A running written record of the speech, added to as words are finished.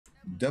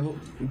Double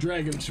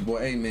Dragon. It's your boy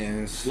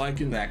AMENZ.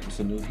 Liking back with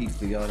some new heat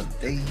for y'all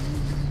today.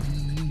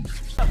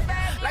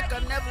 Like I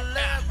never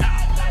left.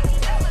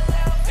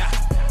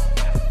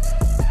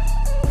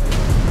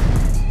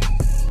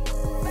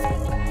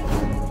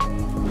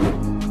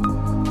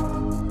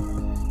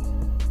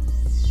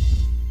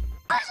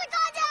 Push the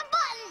goddamn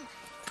button!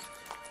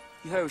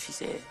 You heard what she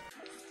said.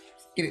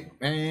 Get it,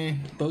 man.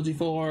 Boji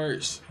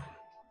Force.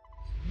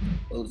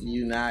 Those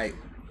unite.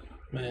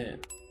 Man.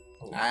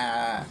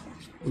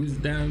 We was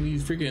down in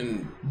these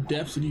freaking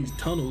depths of these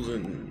tunnels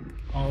and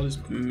all this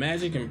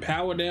magic and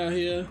power down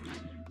here.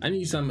 I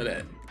need some of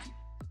that.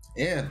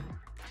 Yeah.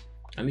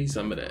 I need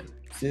some of that.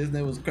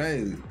 Disney was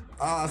crazy.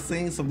 Oh, I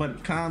seen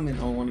somebody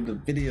comment on one of the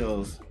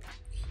videos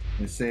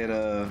and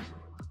said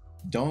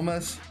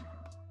Domus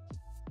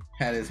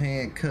had his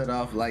hand cut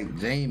off like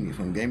Jamie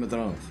from Game of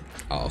Thrones.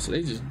 Oh, so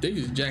they just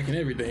jacking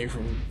everything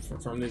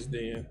from this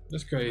den.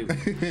 That's crazy.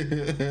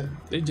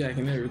 They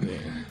jacking everything.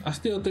 I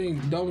still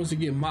think Domus should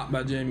get mopped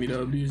by Jamie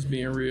though, just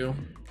being real.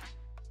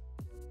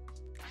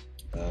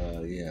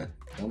 Yeah.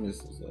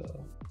 Domus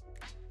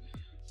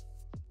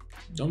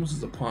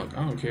is a punk.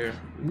 I don't care.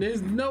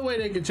 There's no way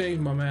they can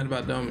change my mind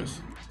about Domus.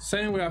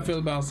 Same way I feel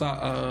about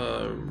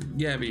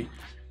Gabby.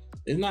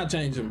 It's not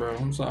changing, bro.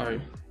 I'm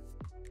sorry.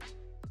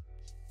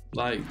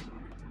 Like,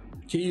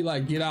 can you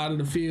like get out of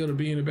the field of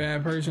being a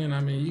bad person?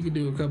 I mean, you can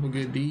do a couple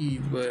good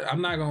deeds, but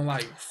I'm not gonna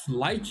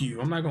like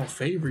you. I'm not gonna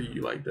favor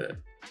you like that.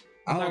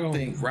 I'm not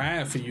gonna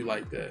ride for you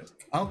like that.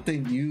 I don't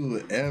think you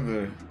would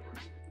ever.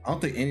 I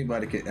don't think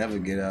anybody could ever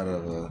get out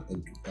of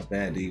a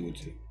bad deed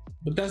with you.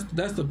 But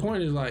that's the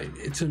point. Is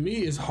like, to me,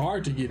 it's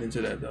hard to get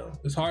into that though.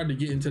 It's hard to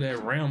get into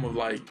that realm of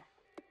like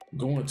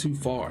going too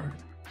far.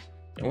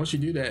 And once you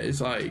do that,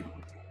 it's like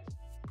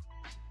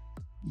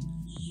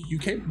you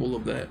capable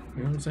of that.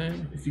 You know what I'm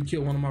saying? If you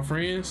kill one of my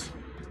friends,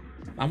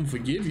 I'm gonna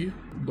forgive you,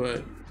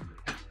 but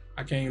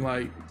I can't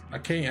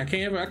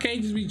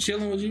just be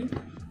chilling with you.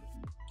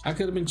 I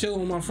could have been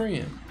chilling with my friend.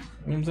 You know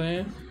what I'm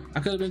saying?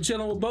 I could have been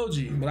chilling with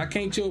Boji, but I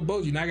can't chill with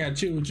Boji. Now I gotta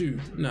chill with you.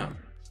 No,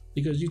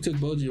 because you took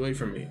Boji away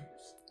from me.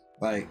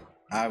 Like,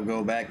 I'll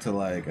go back to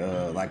like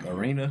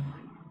Arena,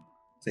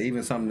 to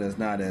even something that's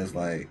not as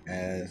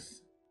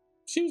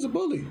she was a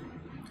bully.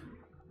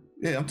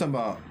 Yeah, I'm talking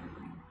about.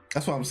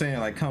 That's what I'm saying.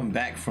 Like, come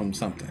back from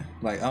something.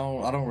 Like,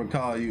 I don't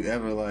recall you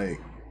ever like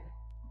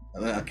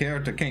a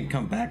character can't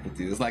come back with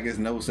you. It's like it's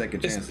no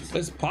second chances.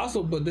 It's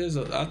possible, but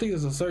I think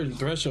there's a certain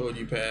threshold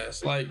you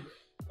pass. Like,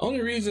 only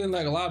reason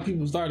like a lot of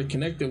people started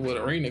connecting with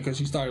Arena because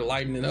she started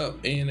lighting it up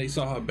and they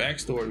saw her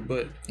backstory.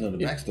 But no, the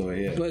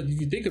backstory, yeah. But if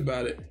you think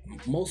about it,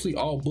 mostly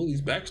all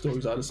bullies'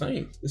 backstories are the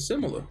same. It's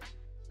similar.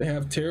 They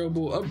have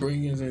terrible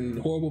upbringings and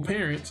horrible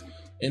parents,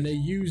 and they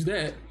use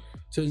that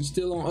to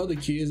instill on other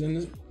kids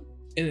and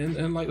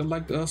like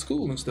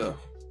school and stuff.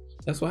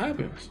 That's what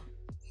happens.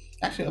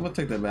 Actually, I'm gonna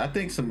take that back. I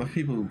think some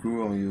people who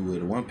grew on you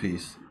with One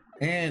Piece,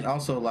 and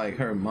also like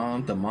her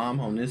mom, the mom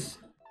on this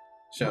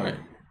show, right,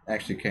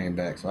 actually came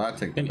back. So I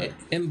take that back.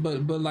 What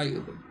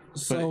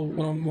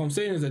I'm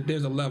saying is that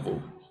there's a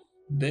level.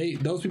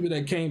 Those people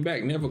that came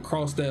back never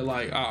crossed that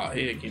like,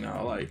 heck, you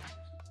know,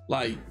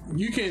 like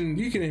you can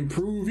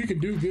improve, you can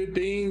do good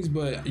things,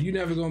 but you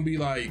never gonna be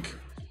like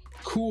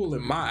cool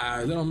in my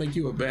eyes. That don't make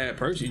you a bad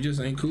person. You just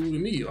ain't cool to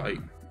me. Like,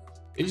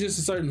 it's just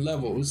a certain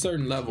level. It's a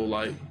certain level.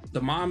 Like, the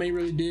mom ain't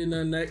really did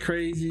nothing that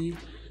crazy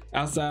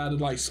outside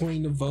of like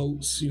swing the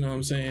votes. You know what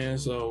I'm saying?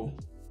 So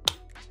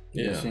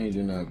yeah, she ain't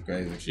do nothing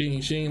crazy.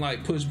 She ain't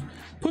like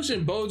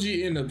pushing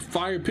Boji in the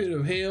fire pit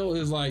of hell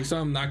is like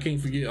something I can't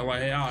forget. I'm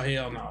like, oh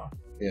hell no.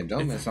 Yeah,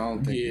 Domus, I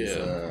don't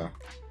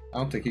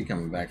think he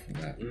coming back from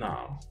that.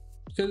 No.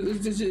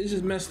 Cause it's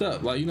just messed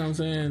up, like, you know what I'm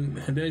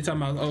saying? And they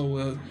talking about, oh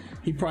well,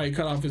 he probably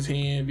cut off his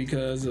hand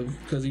because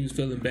he was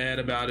feeling bad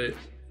about it.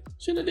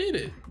 Shouldn't have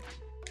did it.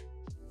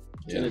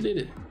 Shouldn't have did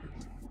it.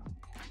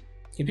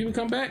 Can people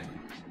come back?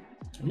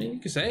 I mean, you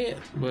can say it,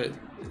 but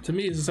to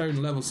me, it's a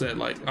certain level set.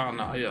 Like, oh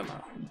no, hell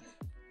no,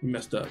 you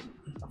messed up.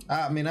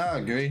 I mean, I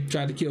agree.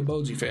 Tried to kill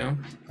Boji,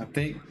 fam. I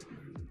think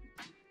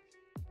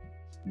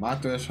my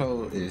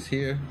threshold is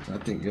here. I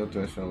think your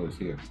threshold is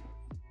here.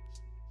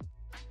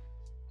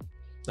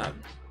 Not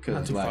too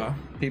like far.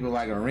 People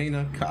like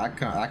Arena,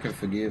 I can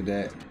forgive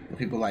that.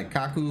 People like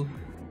Kaku,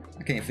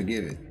 I can't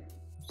forgive it.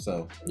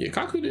 So yeah,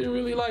 Kaku didn't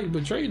really like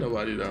betray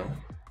nobody though.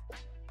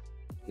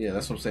 Yeah,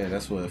 that's what I'm saying.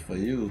 That's what for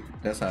you.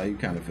 That's how you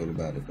kind of feel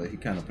about it. But he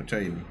kind of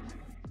betrayed me.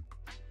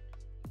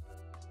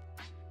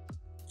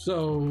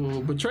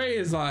 So betray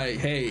is like,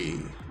 hey,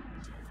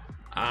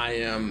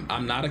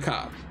 I'm not a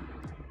cop,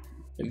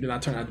 and then I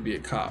turn out to be a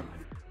cop.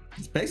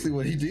 It's basically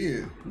what he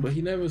did. But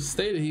he never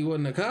stated he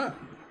wasn't a cop.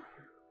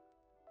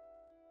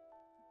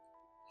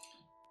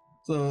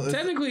 So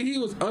technically, he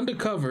was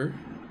undercover,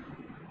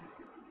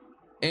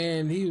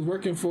 and he was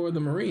working for the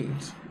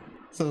Marines.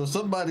 So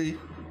somebody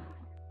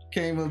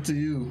came up to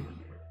you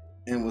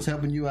and was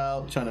helping you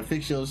out, trying to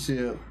fix your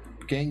ship,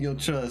 gain your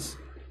trust,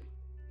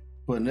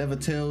 but never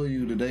tell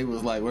you that they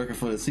was like working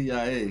for the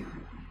CIA,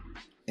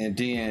 and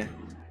then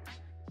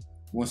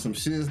when some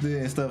shiz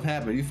did and stuff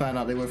happened, you find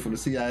out they work for the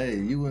CIA,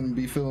 you wouldn't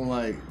be feeling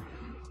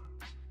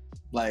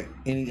like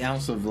any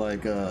ounce of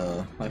like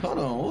hold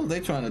on, what was they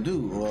trying to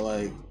do, or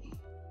like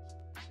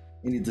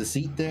any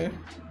deceit there?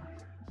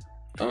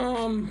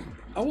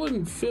 I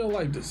wouldn't feel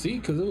like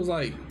deceit because it was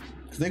like,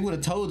 cause they would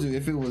have told you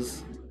if it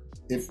was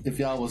if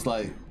y'all was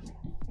like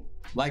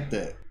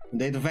that.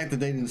 The fact that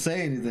they didn't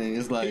say anything,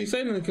 it's like you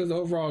say that because the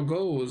overall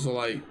goal was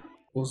like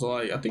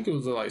I think it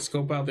was to like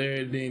scope out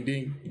there and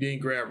then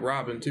grab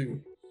Robin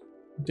too.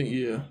 I think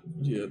yeah,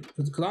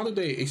 because I don't think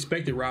they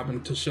expected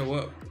Robin to show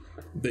up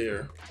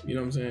there. You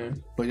know what I'm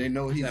saying? But they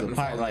know he's a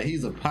pirate. Like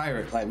he's a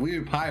pirate. Like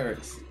we're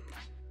pirates,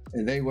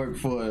 and they working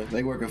for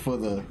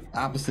the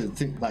opposite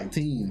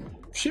team.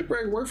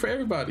 Shipwreck worked for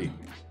everybody.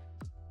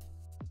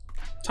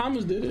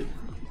 Thomas did it,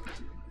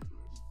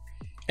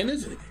 and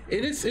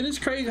it's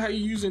crazy how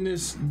you using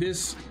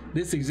this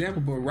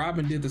example. But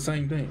Robin did the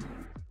same thing.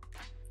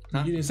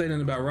 Huh? You didn't say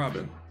nothing about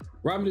Robin.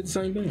 Robin did the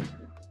same thing.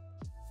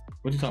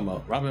 What you talking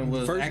about? Robin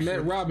was first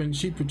met Robin.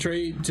 She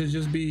portrayed to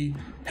just be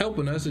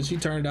helping us, and she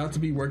turned out to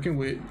be working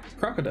with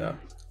Crocodile.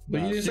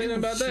 But you didn't say nothing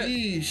about that.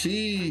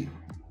 She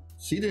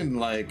didn't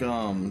like.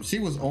 She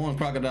was on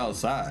Crocodile's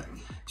side.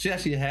 She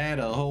actually had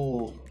a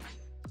whole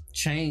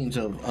change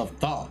of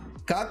thought.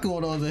 Kaku,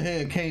 on the other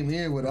hand, came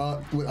in with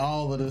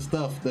all of the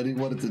stuff that he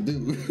wanted to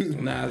do.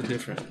 Nah, it's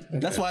different. Okay.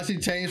 That's why she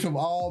changed from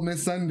all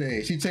Miss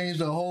Sunday. She changed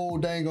the whole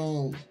dang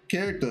on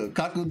character.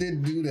 Kaku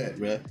didn't do that,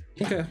 bruh.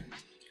 Okay.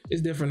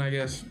 It's different, I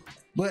guess.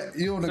 But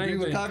you don't agree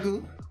with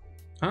Kaku?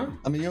 Huh?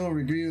 I mean, you don't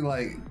agree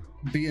like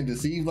being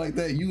deceived like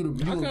that?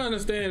 I can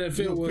understand if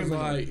it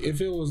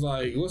was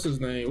like, what's his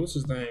name?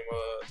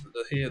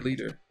 The head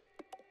leader.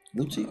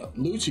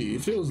 Lucci.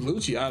 If it was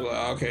Lucci, I'd be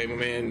like, okay, my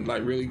man,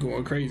 like really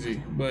going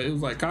crazy. But it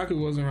was like Kaku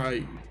wasn't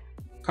right.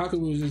 Kaku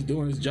was just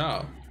doing his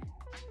job.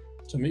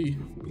 To me,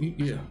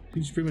 he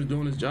was pretty much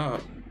doing his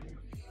job.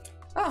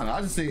 I don't know.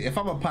 I just see if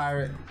I'm a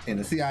pirate and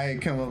the CIA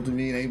come up to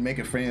me and they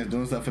making friends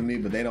doing stuff for me,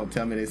 but they don't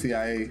tell me they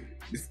CIA.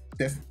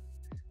 That's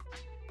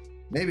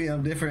maybe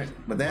I'm different,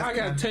 but that's. I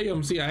gotta tell you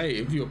I'm CIA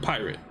if you're a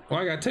pirate.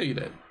 Why I gotta tell you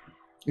that?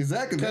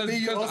 Exactly. Because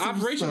the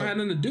operation had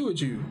nothing to do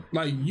with you.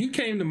 Like you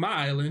came to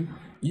my island.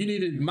 You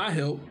needed my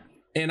help,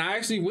 and I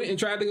actually went and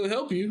tried to go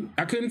help you.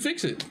 I couldn't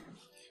fix it.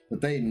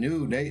 But they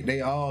knew.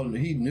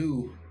 He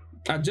knew.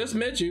 I just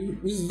met you.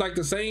 This is like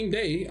the same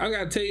day. I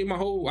gotta tell you my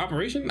whole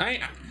operation. I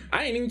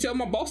ain't even tell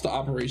my boss the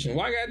operation.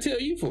 Why I gotta tell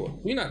you for?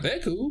 We're not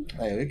that cool.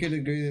 Hey, we could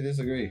agree to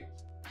disagree.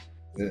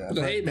 Yeah,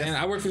 hey man,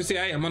 I work for the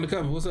CIA. I'm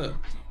undercover. What's up?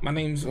 My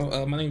name's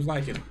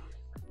Lycan.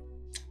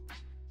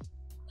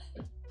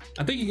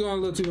 I think you're going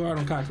a little too hard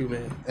on Kaku,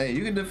 man. Hey,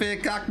 you can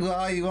defend Kaku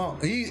all you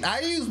want. I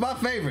use my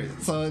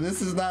favorite, so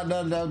this is not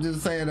nothing I'm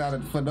just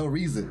saying for no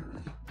reason.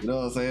 You know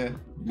what I'm saying?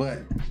 But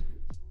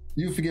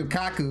you forgive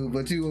Kaku,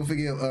 but you will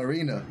forgive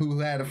Arena, who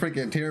had a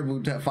freaking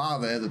terrible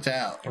father as a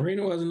child.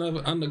 Arena wasn't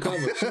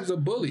undercover. She was a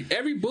bully.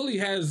 Every bully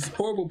has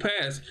horrible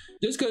past.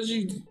 Just because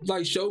you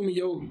like showed me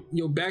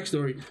your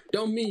backstory,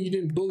 don't mean you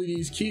didn't bully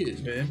these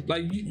kids, man.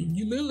 Like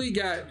you literally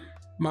got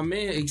my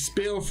man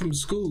expelled from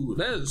school.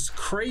 That is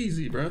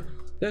crazy, bro.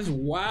 That's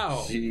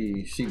wild.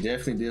 She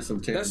definitely did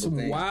some terrible things. That's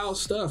some wild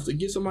stuff. To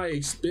get somebody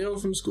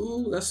expelled from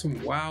school, that's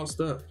some wild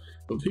stuff.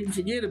 But people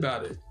forget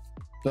about it.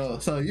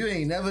 So you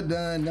ain't never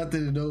done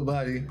nothing to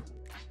nobody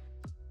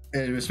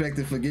and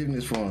respected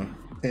forgiveness for them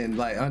and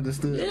like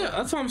understood. Yeah,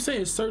 that's what I'm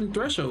saying. It's certain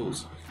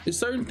thresholds. It's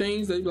certain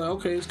things that you be like,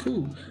 okay, it's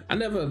cool. I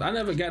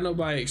never got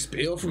nobody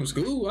expelled from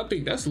school. I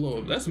think that's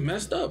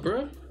messed up,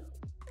 bro.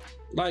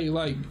 Like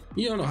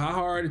you don't know how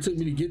hard it took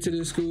me to get to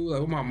this school. Like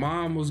what my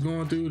mom was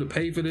going through to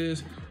pay for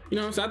this. You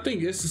know what I'm saying? I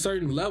think it's a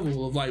certain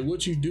level of like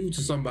what you do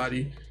to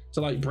somebody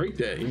to like break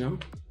that, you know?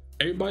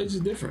 Everybody's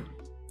just different.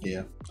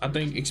 Yeah. I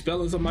think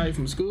expelling somebody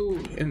from school,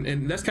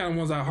 and that's kind of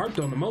ones I harped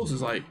on the most, is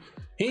like,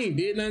 he ain't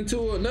did nothing to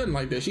her or nothing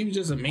like that. She was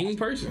just a mean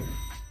person.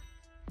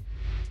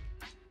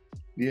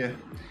 Yeah.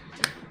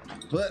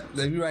 But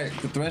you're right,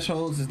 the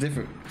thresholds is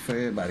different for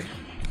everybody.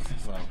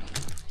 So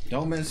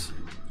Domus,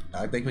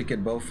 I think we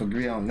could both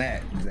agree on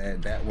that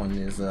one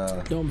is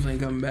Domus ain't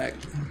coming back.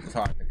 It's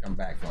hard to come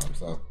back from,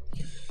 so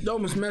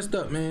Domus messed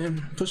up,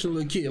 man. Pushing a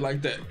little kid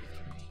like that.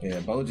 Yeah,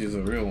 Boji's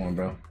a real one,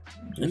 bro.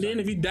 And then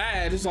if he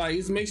died, it's like,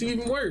 it makes it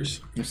even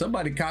worse. If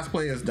somebody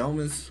cosplay as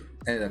Domus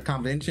at a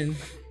convention,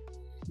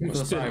 I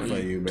feel sorry for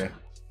you, bro.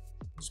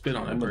 Spit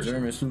on that I'm person. a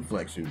German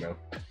suplex you, bro.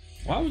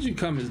 Why would you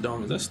come as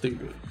Domus? That's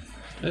stupid.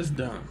 That's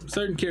dumb.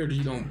 Certain characters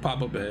you don't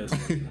pop up as.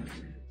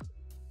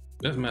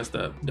 That's messed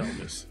up.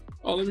 Domus.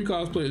 Oh, let me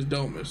cosplay as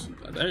Domus.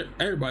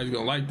 Everybody's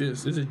gonna like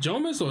this. Is it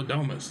Jomus or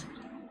Domus?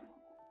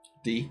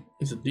 D.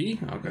 It's a D?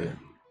 Okay.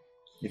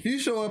 If you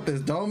show up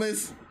as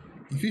Domus,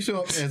 if you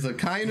show up as a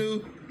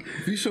Kainu,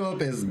 if you show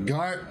up as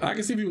Garp, I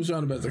can see people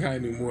showing up as a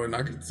Kainu more than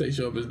I can say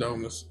show up as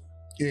Domus.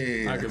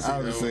 Yeah,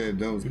 I was saying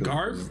Domus.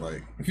 Garp?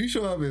 Like, if you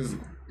show up as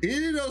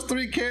any of those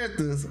three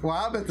characters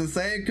while I'm at the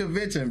same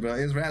convention, bro,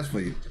 it's raps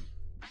for you.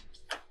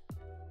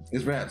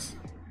 It's raps.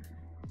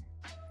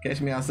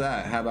 Catch me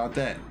outside. How about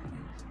that?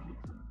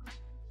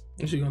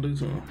 What you gonna do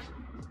to him?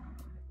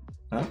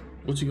 Huh?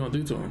 What you gonna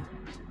do to him?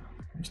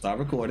 Start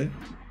recording.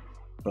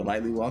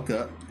 Politely walk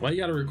up. Why you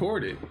gotta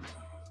record it?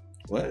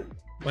 What?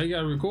 Why you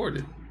gotta record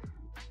it?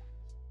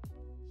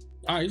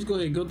 All right, just go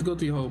ahead. Go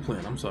through your whole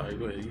plan. I'm sorry.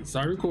 Go ahead.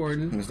 Start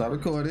recording. You start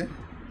recording.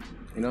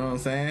 You know what I'm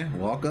saying?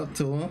 Walk up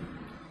to him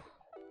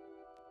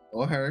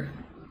or her.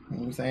 You know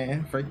what I'm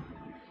saying? Freak.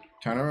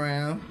 Turn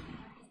around.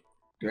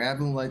 Grab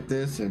him like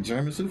this and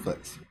German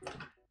suplex.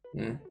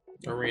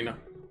 Arena.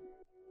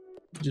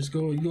 Just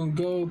go. You're gonna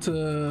go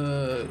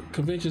to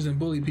conventions and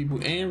bully people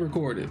and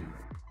record it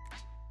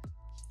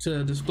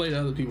to display to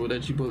other people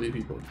that you bully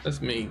people.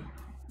 That's me.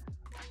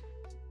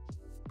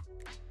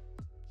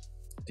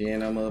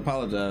 Then I'm gonna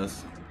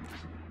apologize.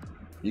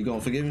 You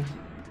gonna forgive me?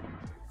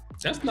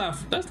 That's not.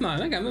 That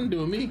got nothing to do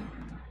with me.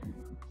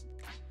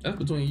 That's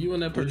between you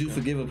and that person. Would you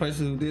forgive a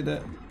person who did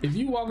that? If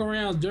you walk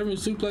around German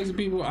suplexing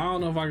people, I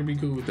don't know if I can be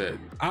cool with that.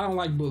 I don't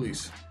like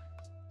bullies.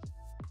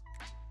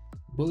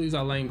 Bullies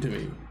are lame to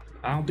me.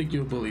 I don't think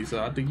you're a bully,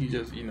 so I think you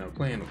just,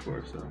 playing, of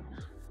course. So,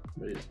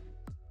 but yeah.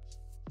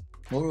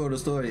 Moral of the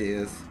story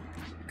is,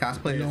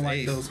 cosplay is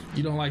ace.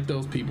 You don't like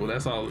those people.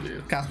 That's all it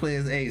is. Cosplay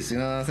is ace. You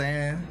know what I'm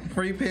saying?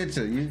 Free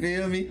picture. You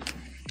feel me?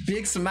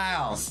 Big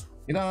smiles.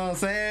 You know what I'm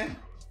saying?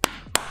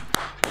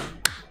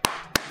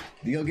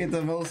 You'll get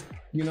the most,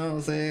 you know what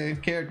I'm saying,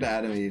 character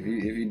out of me if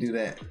you do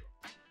that.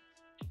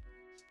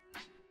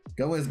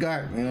 Go as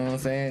Garp, you know what I'm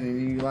saying,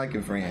 and you like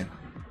your friend.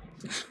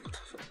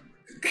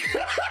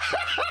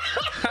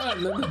 I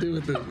have nothing to do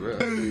with this,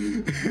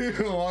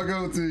 bro. Walk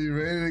over to you,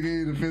 ready to give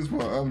you the fist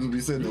bump. I'm just be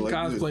sitting there like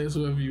cosplay this. is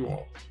whoever you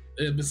want.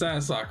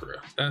 Besides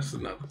Sakura, that's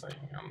another thing.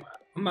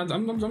 I'm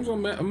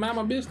gonna mind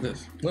my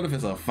business. What if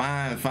it's a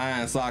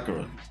fine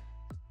Sakura?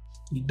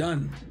 You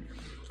done.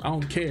 I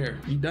don't care.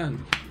 You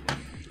done.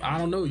 I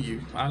don't know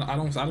you. I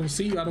don't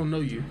see you. I don't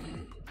know you.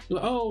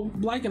 Like, oh,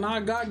 like and I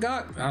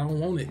got. I don't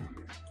want it.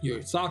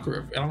 You're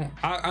Sakura.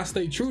 I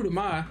stay true to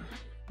my.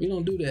 We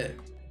don't do that.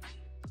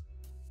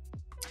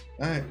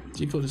 All right.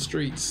 She for the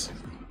streets.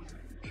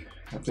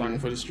 Sakura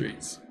for the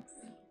streets.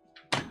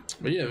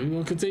 But yeah, we're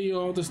gonna continue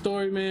on with the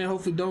story, man.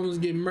 Hopefully,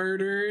 Domas get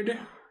murdered.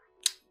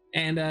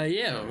 And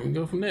yeah, we can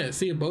go from there.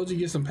 See if Boji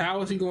gets some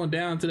powers. He going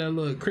down to that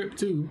little crypt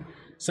too.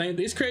 Same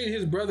thing. It's crazy.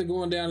 His brother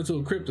going down into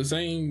a crypt the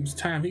same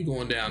time he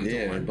going down.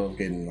 Yeah, they're both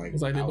getting like.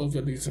 It's like they both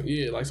got these,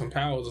 like some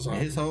powers or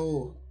something. His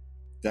whole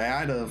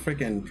Diada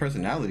freaking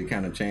personality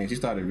kind of changed. He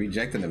started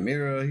rejecting the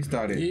mirror. He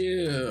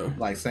started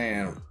like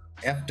saying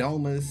F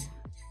Domas.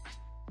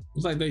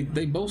 It's like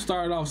they both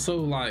started off so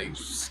like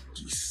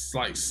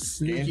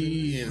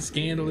sneaky and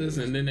scandalous,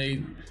 and then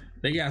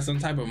they got some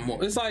type of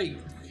more. It's like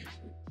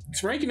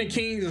ranking the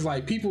kings is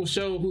like people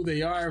show who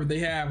they are, but they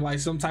have like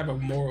some type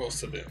of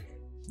morals to them.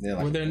 Yeah,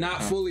 like, where they're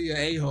not fully an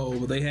a-hole,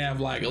 but they have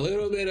like a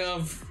little bit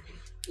of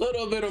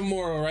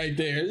moral right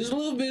there. Just a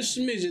little bit of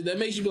smidget that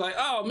makes you be like,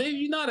 oh, maybe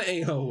you're not an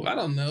a-hole. I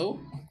don't know.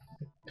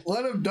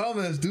 What if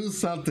Domas do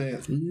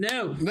something?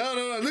 No.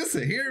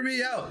 Listen, hear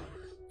me out,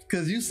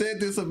 because you said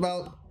this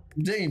about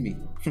Jamie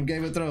from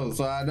Game of Thrones,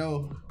 so I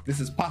know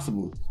this is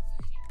possible.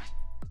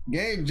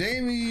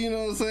 Jamie, you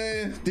know what I'm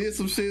saying, did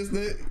some shit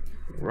that,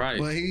 right?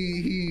 But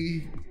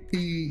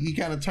he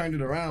kind of turned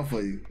it around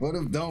for you. What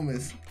if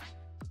Domas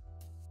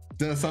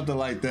does something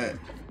like that,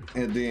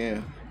 and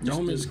then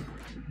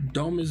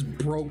Domas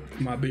broke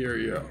my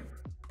barrier.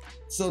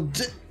 So,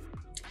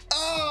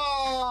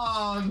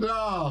 oh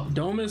no!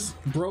 Domas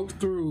broke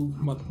through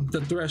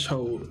the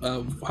threshold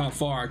of how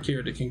far a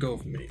character can go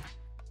for me.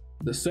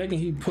 The second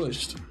he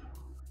pushed,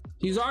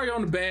 he's already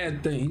on the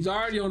bad thing. He's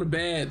already on the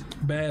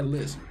bad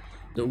list.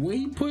 So when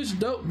he pushed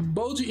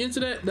Boji into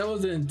that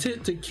was the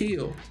intent to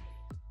kill.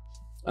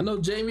 I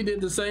know Jamie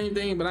did the same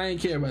thing, but I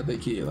ain't care about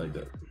that kid like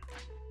that.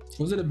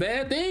 Was it a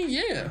bad thing?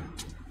 Yeah.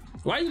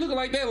 Why you looking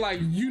like that? Like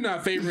you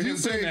not favoring him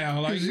too now?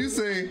 Like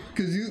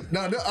no,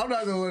 I'm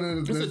not the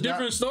one. It's a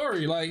different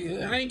story. Like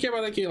I ain't care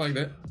about that kid like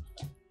that.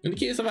 And the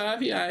kid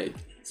survived. He alright.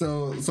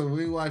 So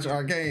we watch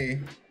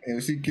Arcane,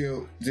 and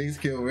Jinx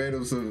killed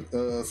random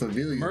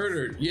civilians.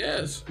 Murdered.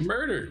 Yes,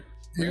 murdered.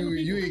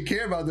 You didn't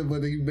care about them,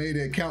 but you made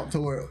it count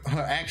toward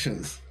her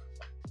actions.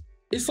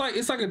 It's like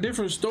a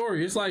different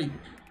story. It's like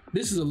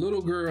this is a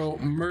little girl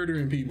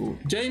murdering people.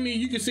 Jamie,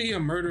 you can see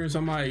him murdering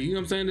somebody. You know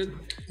what I'm saying?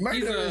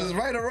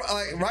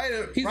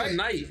 He's a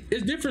knight.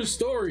 It's different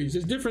stories.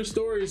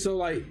 So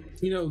like,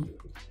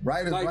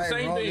 right is like right,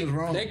 same wrong thing. Is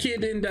wrong. That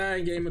kid didn't die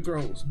in Game of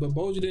Thrones, but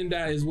Boji didn't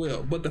die as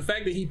well. But the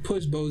fact that he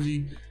pushed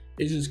Boji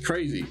is just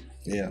crazy.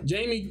 Yeah.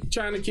 Jamie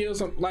trying to kill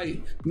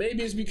like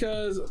maybe it's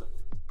because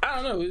I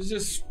don't know. It's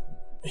just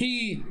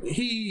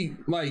he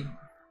like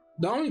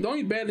the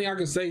only bad thing I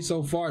can say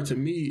so far to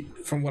me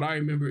from what I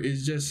remember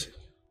is just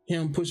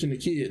him pushing the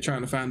kid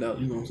trying to find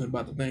out,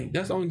 about the thing.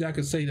 That's the only thing I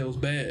could say that was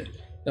bad.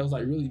 That was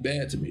like really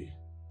bad to me.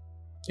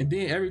 And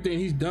then everything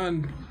he's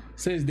done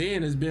since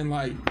then has been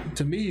like,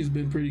 to me, it's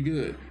been pretty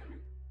good.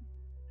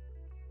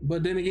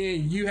 But then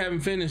again, you haven't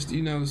finished,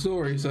 the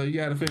story, so you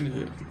gotta finish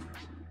it.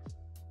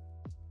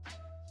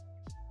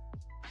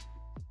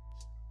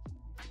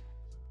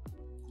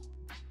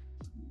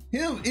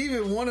 Him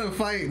even want to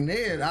fight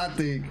Ned, I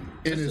think,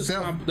 in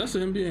itself. That's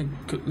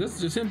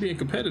just him being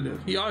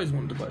competitive. He always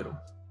wanted to fight him.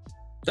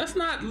 That's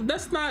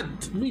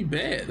not to me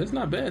bad. That's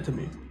not bad to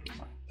me.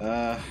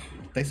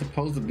 They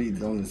supposed to be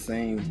on the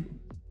same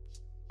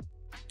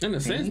in a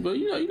sense, but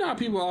you know how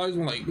people always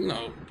want, like,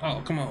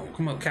 oh, come on,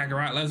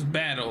 Kakarot, let's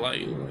battle.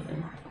 Like,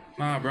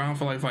 nah, bro, I don't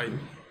feel like fighting.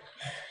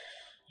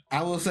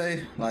 I will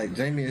say, like,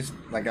 Jamie is,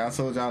 like I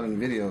told y'all in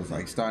videos,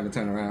 like, starting to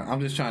turn around. I'm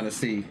just trying to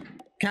see,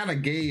 kind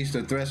of gauge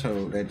the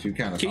threshold that you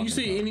kind of. Can you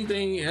see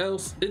anything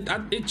else?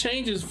 It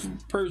changes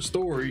per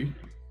story,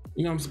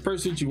 per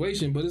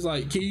situation. But it's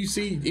like, can you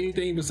see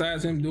anything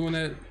besides him doing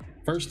that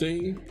first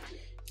thing?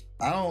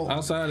 I don't.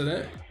 Outside of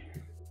that,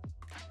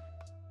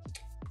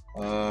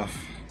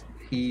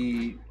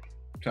 he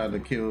tried to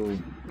kill.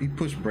 He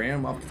pushed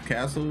Bram off the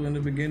castle in the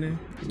beginning.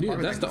 Yeah,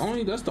 that's the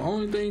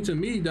only thing to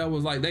me that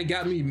was like, that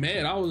got me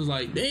mad. I was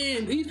like,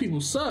 damn, these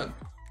people suck.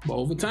 But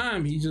over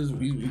time, he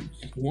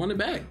won it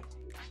back.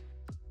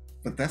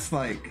 But that's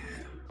like,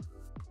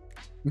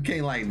 we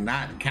can't like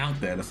not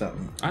count that or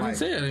something. I didn't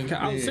say it.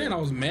 I was saying I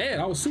was mad.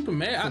 I was super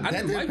mad. So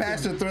that didn't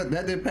pass your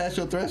that didn't pass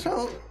your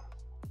threshold.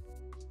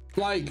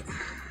 Like,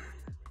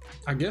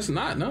 I guess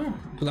not. No,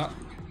 because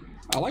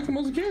I like him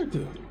as a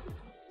character.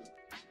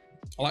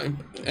 I like him,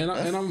 and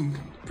I'm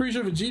pretty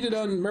sure Vegeta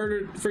done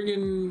murdered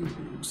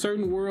freaking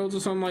certain worlds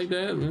or something like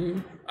that.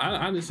 Man,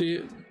 I didn't see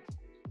it.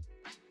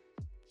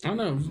 I don't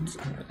know.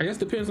 I guess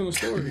it depends on the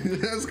story.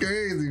 That's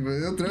crazy,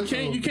 man.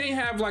 You can't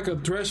have like a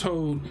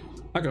threshold,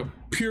 like a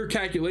pure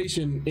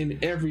calculation in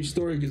every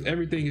story, because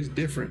everything is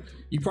different.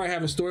 You probably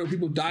have a story where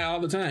people die all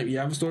the time. You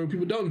have a story where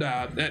people don't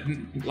die, that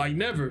like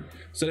never.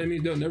 So that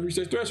means they'll never reach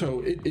their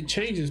threshold. It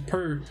changes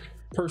per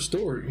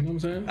story. You know what I'm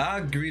saying? I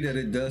agree that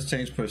it does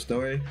change per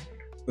story,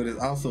 but it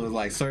also is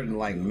like certain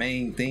like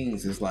main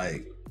things is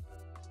like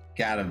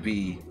gotta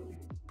be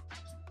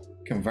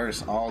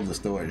converse all the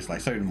stories.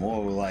 Like certain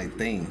moral like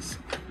things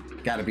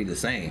gotta be the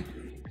same.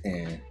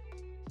 And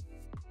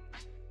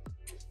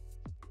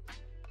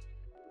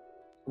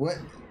what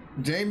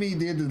Jamie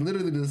did is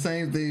literally the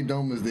same thing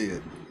Domus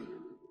did.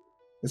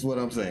 That's what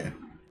I'm saying.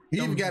 He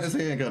even got his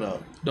hand cut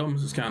off.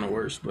 Domus is kind of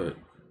worse, but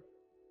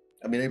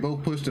I mean, they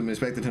both pushed him and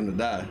expected him to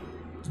die.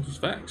 This is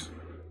facts.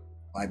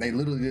 Like, they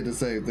literally did the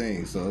same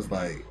thing. So it's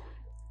like,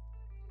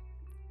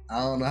 I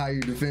don't know how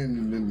you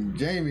defend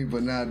Jamie,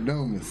 but not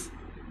Domus.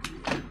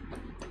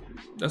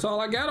 That's all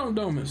I got on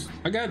Domus.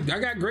 I got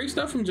great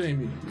stuff from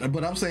Jamie.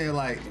 But I'm saying,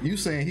 like, you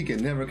saying he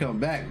can never come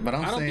back, but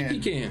I don't think he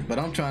can. But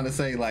I'm trying to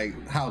say,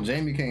 like, how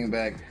Jamie came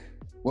back.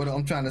 What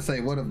I'm trying to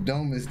say, what if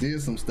Domus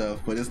did some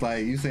stuff? But it's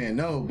like, you saying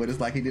no, but it's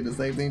like he did the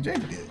same thing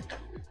Jamie did.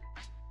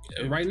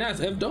 Right now, it's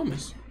F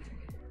Domus.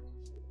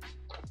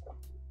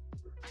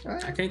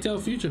 Right. I can't tell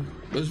the future,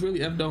 but it's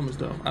really F Domus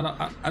though.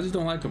 I just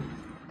don't like him.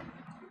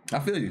 I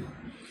feel you.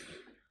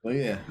 But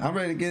yeah, I'm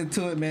ready to get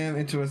into it, man. I'm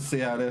interested to see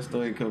how that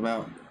story come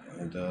out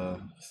and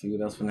see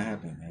what else gonna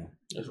happen, man.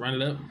 Let's run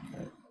it up.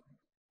 Right.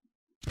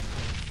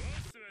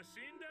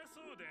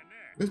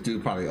 This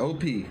dude probably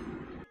OP. He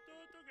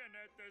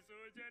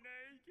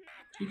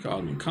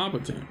called him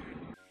incompetent.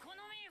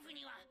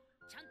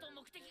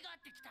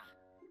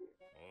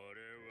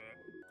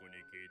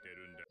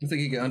 You think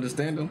he can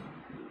understand him?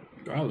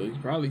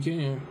 Probably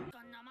can.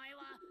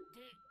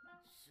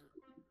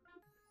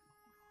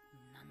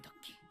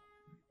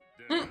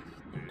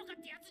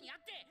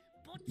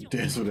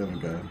 That's whatever,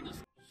 guy.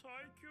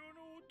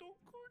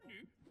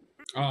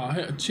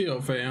 Oh,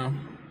 chill,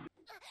 fam.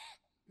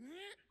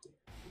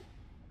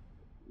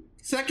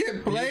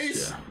 Second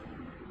place?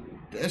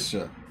 That's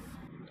shit.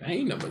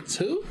 Ain't number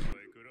 2.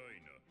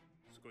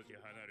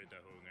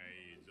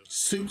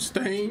 Suit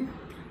stain.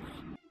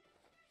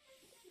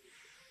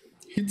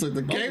 He took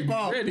the cape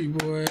off. Ready,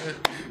 boy.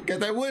 Got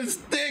that wooden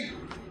stick.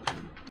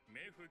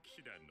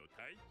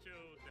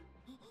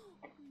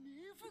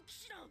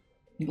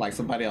 He like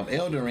somebody off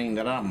Elden Ring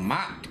that I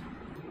mocked.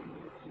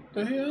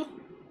 The hell?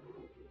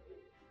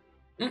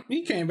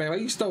 He came back like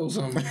he stole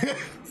something.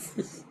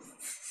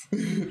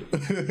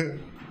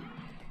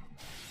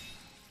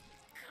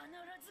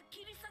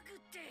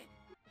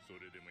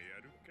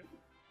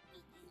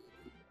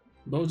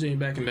 Boji ain't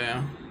backing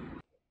down.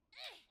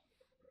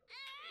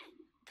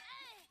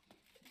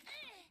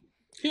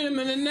 Hit him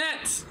in the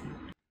net.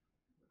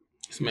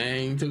 This man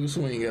ain't took a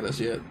swing at us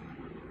yet.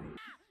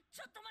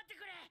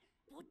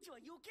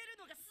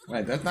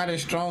 Right, that's not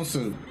his strong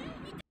suit.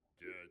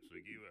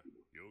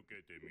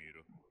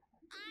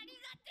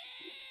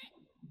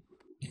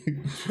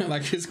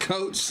 Like his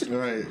coach.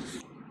 Right.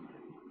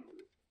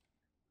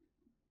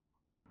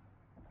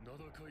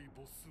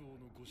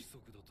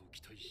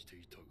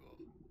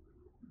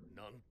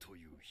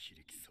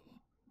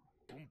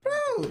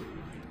 Bro,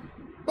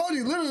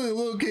 Bodie's literally a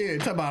little kid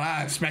talking about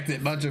I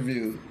expected a bunch of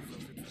you.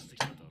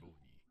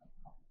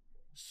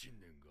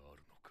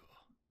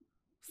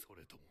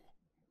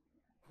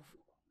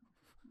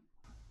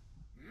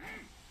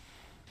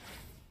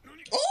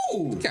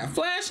 Oh, got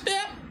flash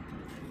step.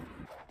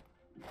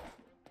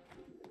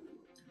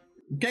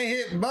 Can't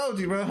hit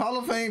Bodie, bro. Hall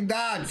of Fame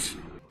dodge.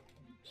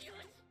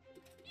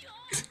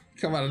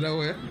 Come out of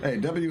nowhere. Hey,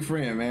 W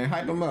friend, man.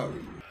 Hype him up.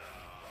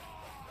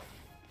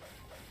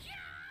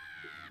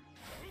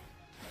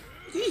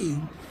 Hey!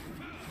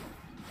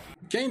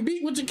 Can't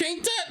beat what you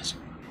can't touch.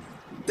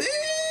 Dang,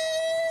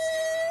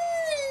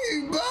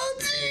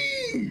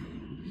 Boji!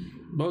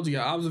 Boji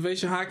got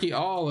observation hockey,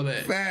 all of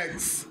that.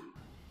 Facts.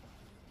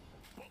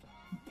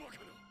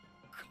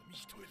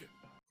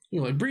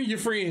 You like, bring your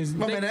friends.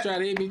 They man, try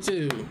to hit me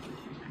too.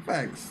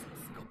 Facts.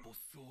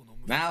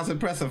 Now it's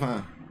impressive,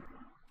 huh?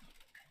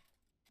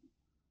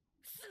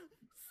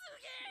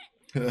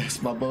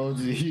 That's my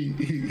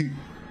Boji.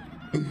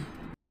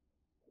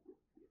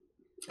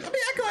 I mean,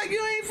 acting like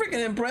you ain't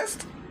freaking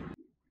impressed.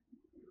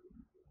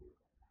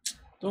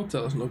 Don't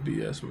tell us no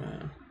BS,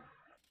 man.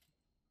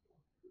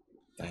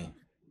 Dang.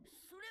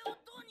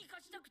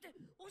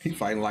 He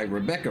fighting like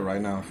Rebecca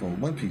right now from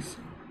One Piece.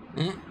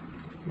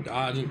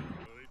 Dodging.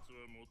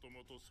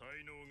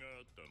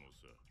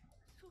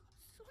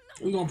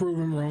 We gonna prove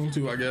him wrong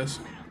too, I guess.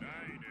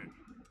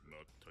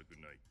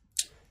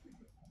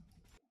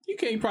 You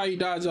can't probably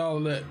dodge all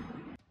of that.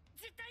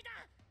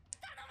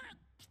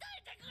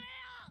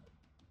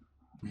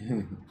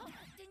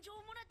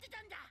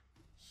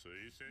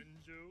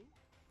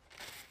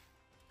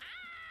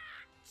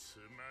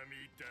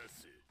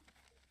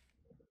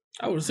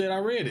 I would have said I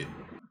read it.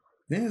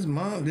 Then did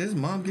his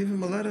mom give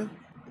him a letter?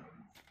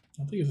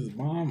 I think it's his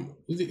mom.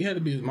 It had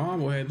to be his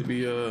mom, or it had to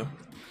be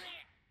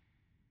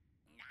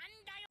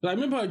I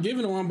remember her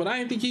giving him one, but I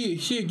didn't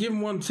think she had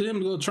given one to him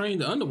to go train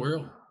the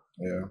underworld.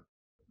 Yeah.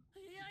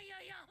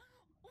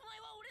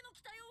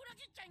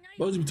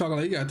 Boji be talking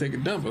like he gotta take a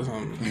dump or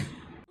something.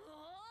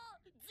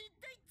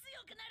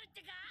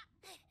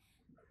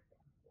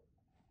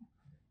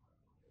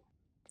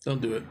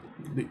 Don't do it.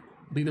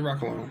 Leave the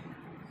rock alone.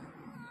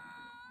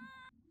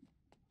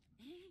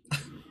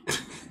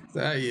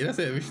 Yeah, that's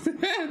heavy.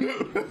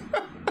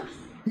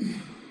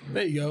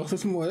 There you go.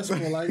 That's more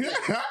like it.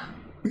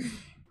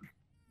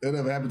 That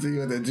ever happened to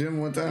you at the gym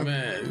one time?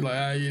 Man,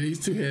 like, yeah, he's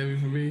too heavy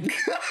for me.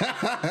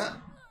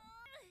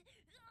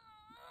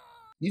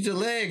 Use your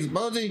legs,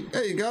 Boji.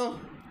 There you go.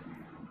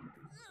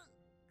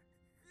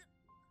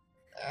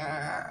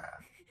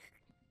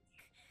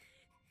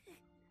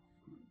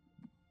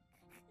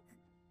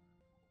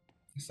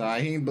 It's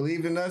alright, he ain't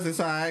believed in us. It's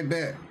alright,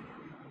 bet.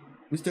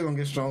 We still gonna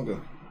get stronger.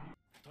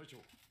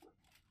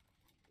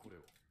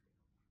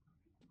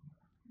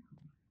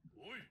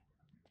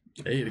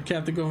 Hey, the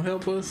captain gonna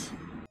help us?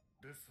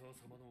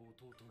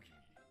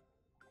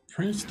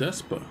 Prince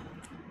Despa.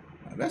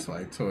 That's why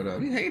he tore it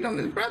up. He hated on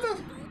his brother.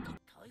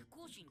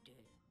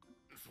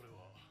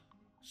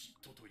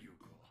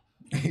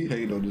 He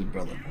hated on his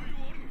brother.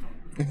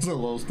 It's a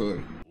low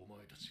story.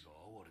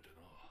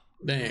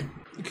 Damn.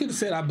 You could have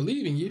said, I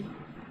believe in you.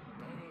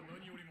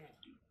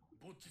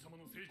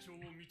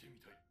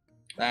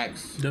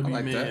 Facts. I W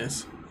like that.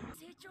 Mans.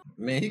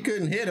 Man, he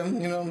couldn't hit him,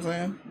 you know what I'm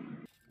saying?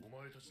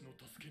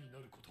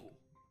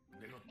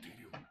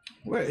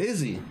 Where is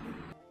he?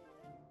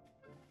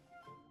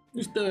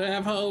 We still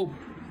have hope.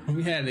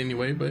 We had it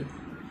anyway, but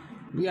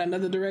we got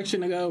another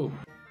direction to go.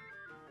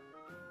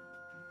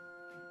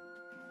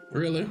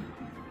 Really?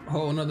 A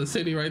whole nother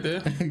city right there.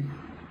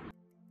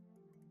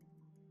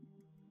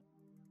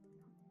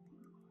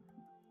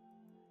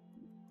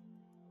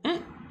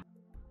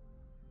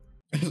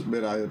 This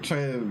been out here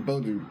training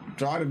Boji,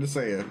 drawing to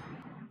say it.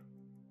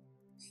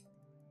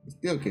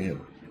 Still can't hit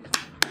him.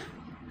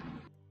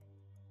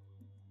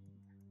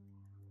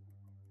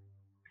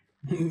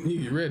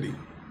 He's ready.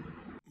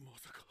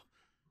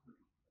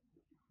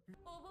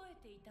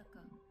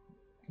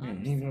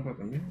 Man, you know about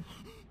the mirror?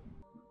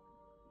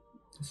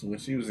 So when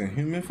she was in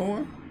human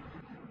form?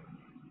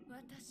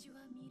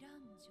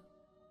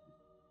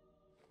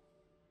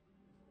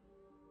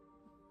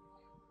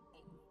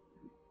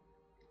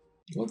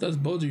 Well, that's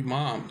Boji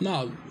mom.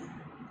 No.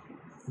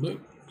 Look,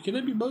 can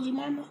it be Boji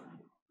mama?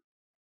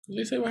 Did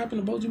they say what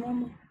happened to Boji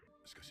mama?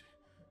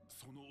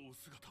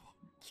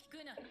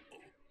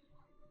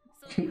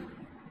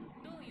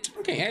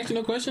 I can't ask you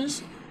no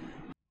questions.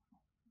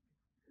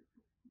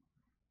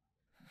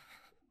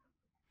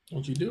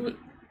 Don't you do it?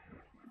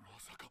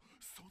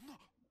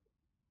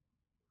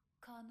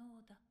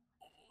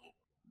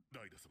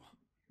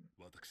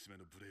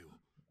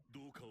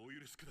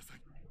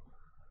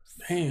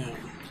 Damn.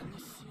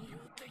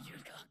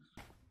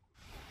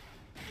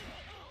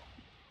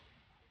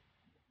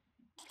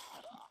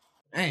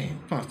 Dang,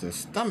 punched the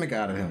stomach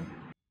out of him.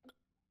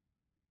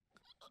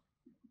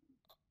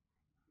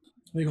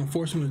 They gonna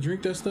force him to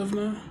drink that stuff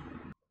now?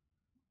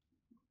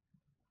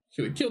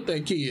 Should have killed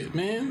that kid,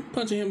 man.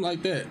 Punching him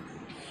like that.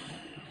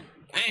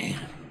 Damn.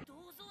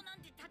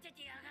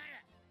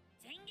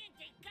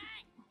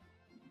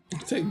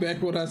 Take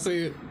back what I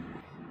said.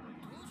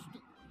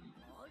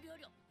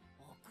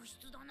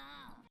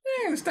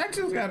 Man, the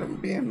statue's gotta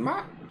be in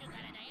mock.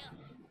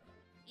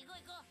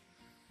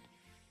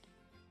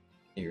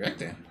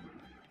 Erecting.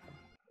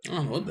 I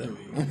don't know what that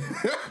means.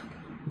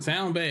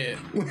 Sound bad.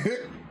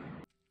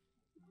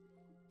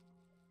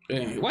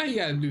 Dang, why you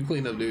gotta do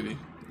cleanup duty?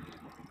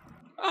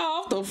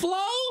 Off the floor?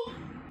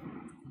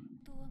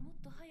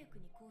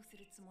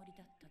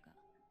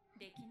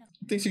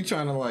 Think she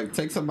trying to like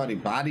take somebody's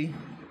body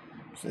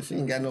So she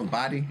ain't got no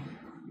body.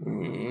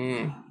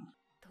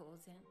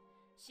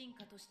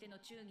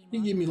 He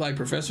give me like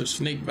Professor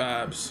Snake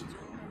vibes.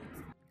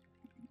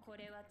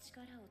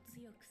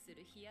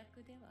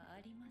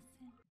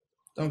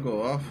 Don't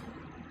go off.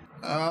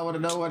 Oh, I want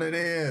to know what it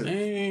is.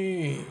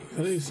 Dang,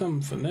 are they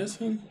something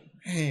finessing?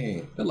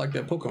 Hey, They're like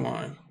that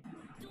Pokemon.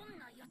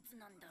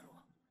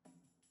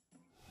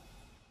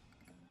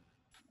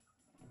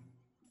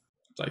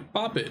 It's like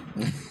pop it,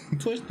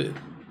 twist it.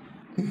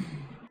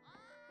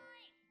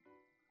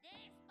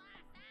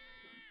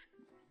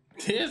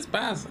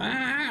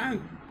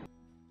 Despasan.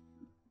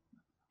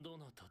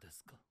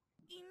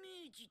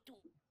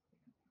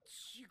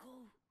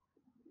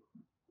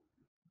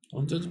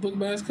 Don't judge a book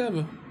by its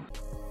cover.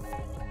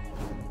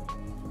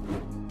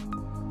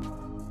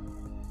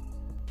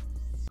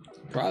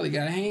 Probably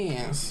got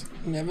hands.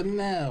 You never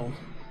know.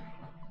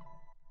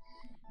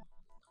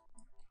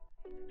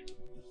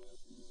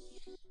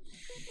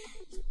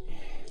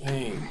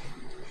 Dang.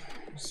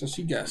 So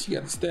she got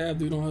the stab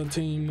dude on her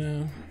team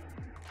now.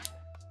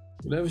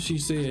 Whatever she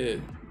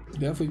said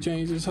definitely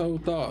changed this whole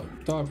thought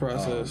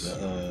process.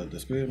 The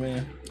Spirit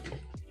Man.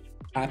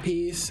 I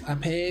pass,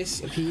 whatever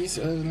his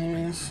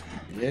name is.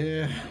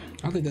 Yeah.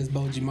 I think that's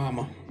Boji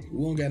mama.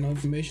 We don't got no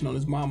information on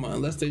his mama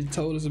unless they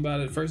told us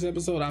about it first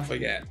episode. I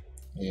forgot.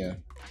 Yeah.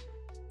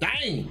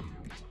 Dang.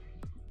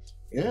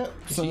 Yep.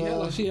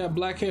 So she had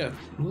black hair.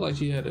 Looked like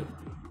she had it.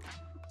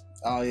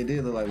 Oh, it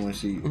did look like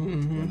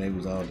when they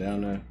was all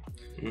down there.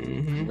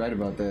 You're right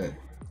about that.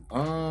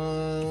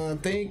 I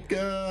think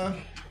I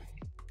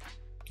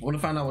want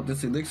to find out what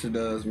this elixir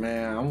does,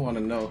 man. I want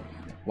to know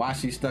why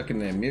she's stuck in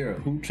that mirror.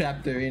 Who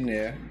trapped her in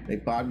there? They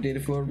probably did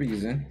it for a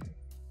reason,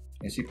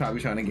 and she probably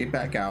trying to get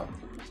back out.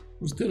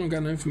 We still don't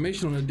got no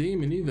information on the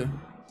demon either.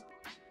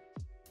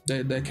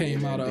 That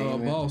came out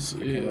of Boss.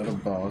 Came out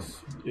of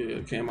Boss. Yeah,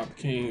 came out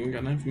the King. We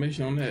got no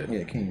information on that.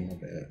 Yeah, King, my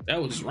bad.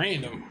 That was just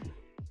random.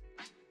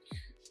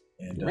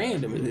 And,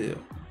 random as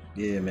hell.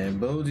 Yeah, man.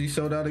 Boji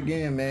showed out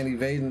again, man,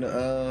 evading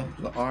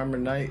the armor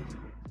knight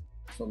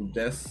from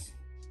Desta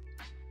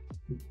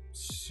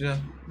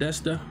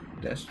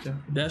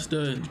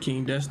and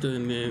King Desta,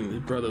 and then his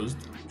brother was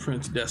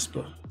Prince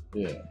Despa.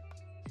 Yeah.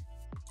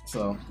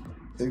 So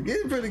it's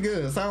getting pretty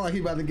good. It sounds like he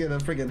about to get a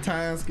freaking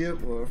time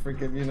skip or a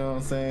freaking, you know what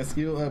I'm saying,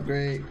 skill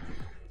upgrade.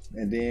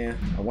 And then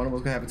I wonder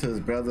what's gonna happen to his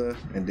brother.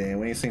 And then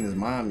we ain't seen his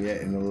mom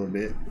yet in a little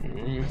bit.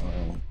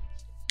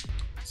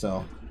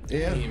 So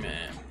yeah. Hey,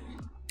 man.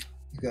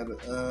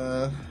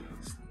 Gotta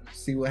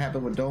see what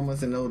happened with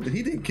Domus, and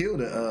he didn't kill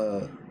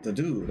the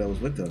dude that was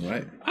with him,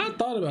 right? I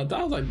thought about that.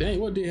 I was like, dang,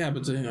 what did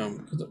happen to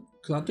him?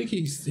 Because I think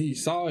he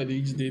saw it.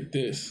 He just did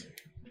this.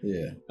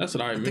 Yeah, that's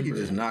what I remember. I think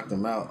he just knocked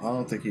him out. I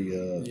don't think he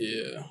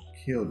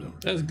killed him.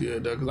 That's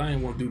good though, because I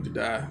didn't want dude to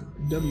die.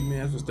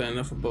 W-Mans was standing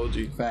up for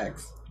Boji.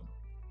 Facts.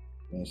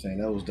 You know what I'm saying?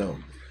 That was dope.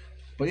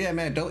 But yeah,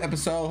 man, dope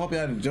episode. Hope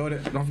y'all enjoyed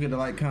it. Don't forget to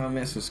like,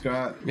 comment,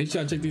 subscribe. Make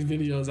sure y'all check these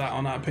videos out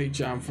on our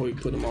Patreon before we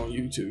put them on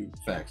YouTube.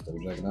 Facts.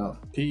 Check it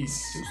out.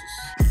 Peace.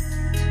 Deuces.